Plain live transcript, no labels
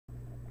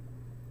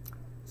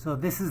So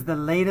this is the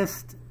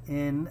latest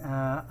in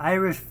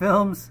Irish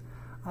films.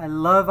 I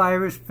love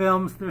Irish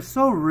films. They're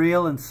so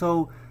real and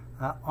so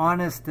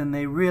honest, and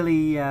they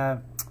really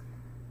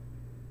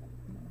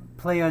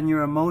play on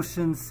your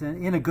emotions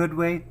in a good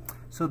way.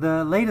 So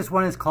the latest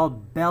one is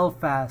called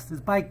Belfast. It's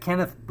by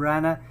Kenneth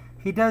Branagh.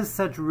 He does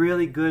such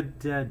really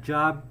good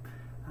job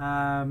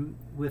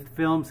with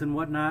films and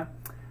whatnot.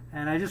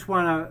 And I just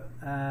want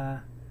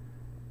to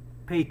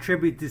pay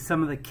tribute to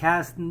some of the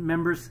cast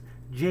members.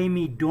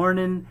 Jamie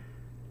Dornan,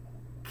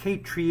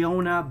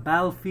 Catriona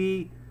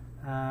Balfe,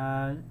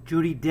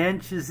 Judi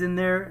Dench is in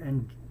there,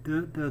 and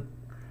the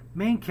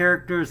main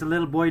character is a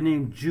little boy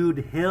named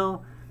Jude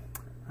Hill.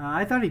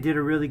 I thought he did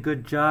a really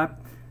good job.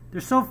 They're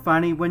so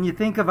funny. When you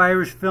think of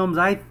Irish films,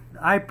 I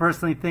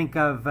personally think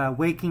of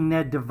Waking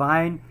Ned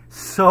Devine.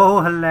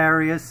 So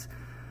hilarious,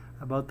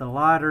 about the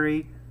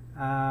lottery.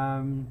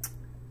 And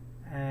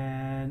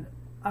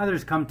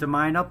others come to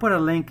mind. I'll put a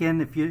link in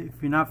if you're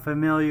not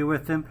familiar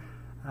with them.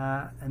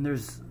 And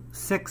there's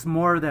 6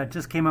 more that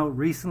just came out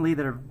recently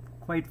that are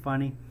quite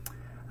funny.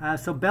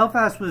 So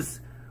Belfast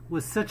was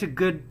such a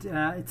good,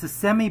 it's a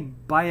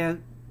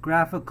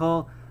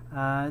semi-biographical,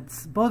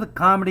 it's both a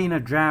comedy and a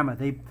drama.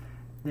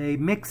 They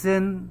mix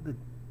in the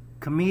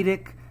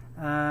comedic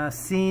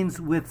scenes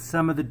with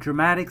some of the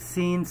dramatic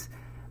scenes,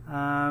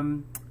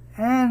 and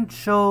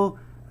show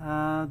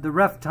the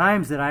rough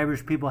times that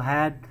Irish people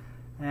had.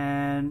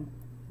 And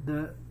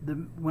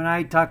when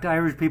I talk to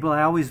Irish people,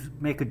 I always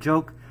make a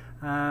joke.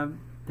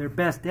 Their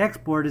best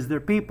export is their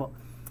people,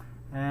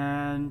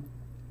 and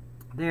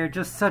they're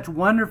just such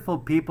wonderful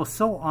people,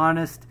 so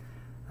honest.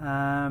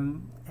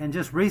 And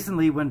just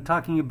recently, when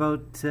talking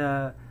about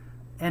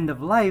end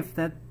of life,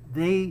 that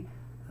they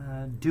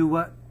do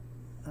what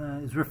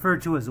is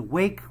referred to as a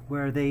wake,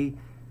 where they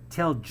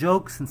tell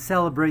jokes and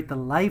celebrate the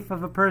life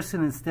of a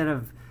person instead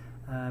of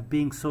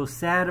being so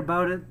sad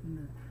about it.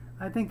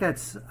 I think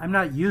I'm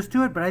not used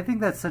to it, but I think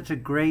that's such a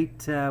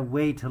great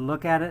way to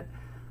look at it.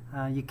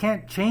 You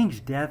can't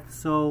change death,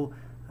 so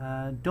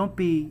don't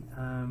be,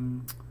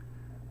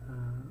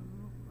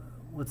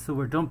 what's the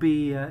word? Don't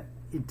be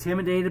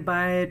intimidated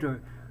by it,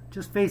 or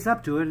just face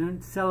up to it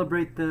and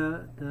celebrate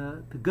the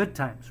good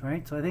times,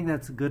 right? So I think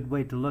that's a good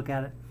way to look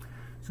at it.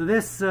 So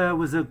this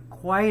was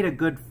quite a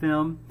good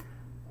film.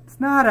 It's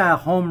not a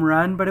home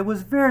run, but it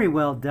was very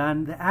well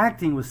done. The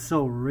acting was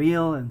so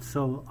real and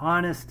so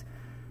honest,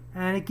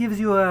 and it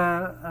gives you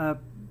an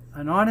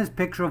honest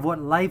picture of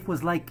what life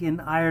was like in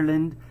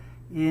Ireland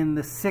in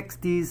the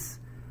 60s,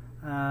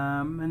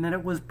 and then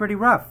it was pretty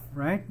rough,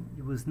 right?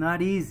 It was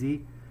not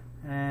easy,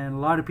 and a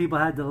lot of people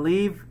had to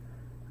leave.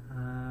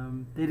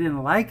 They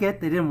didn't like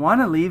it, they didn't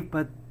want to leave,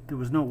 but there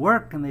was no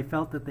work and they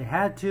felt that they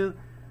had to.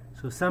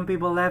 So some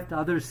people left,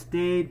 others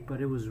stayed,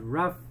 but it was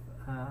rough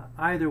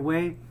either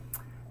way.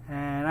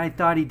 And I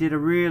thought he did a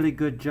really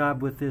good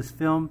job with this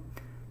film,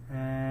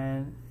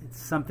 and it's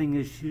something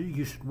you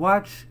should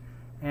watch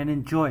and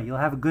enjoy. You'll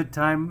have a good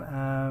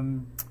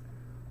time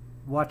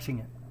watching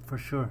it, for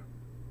sure.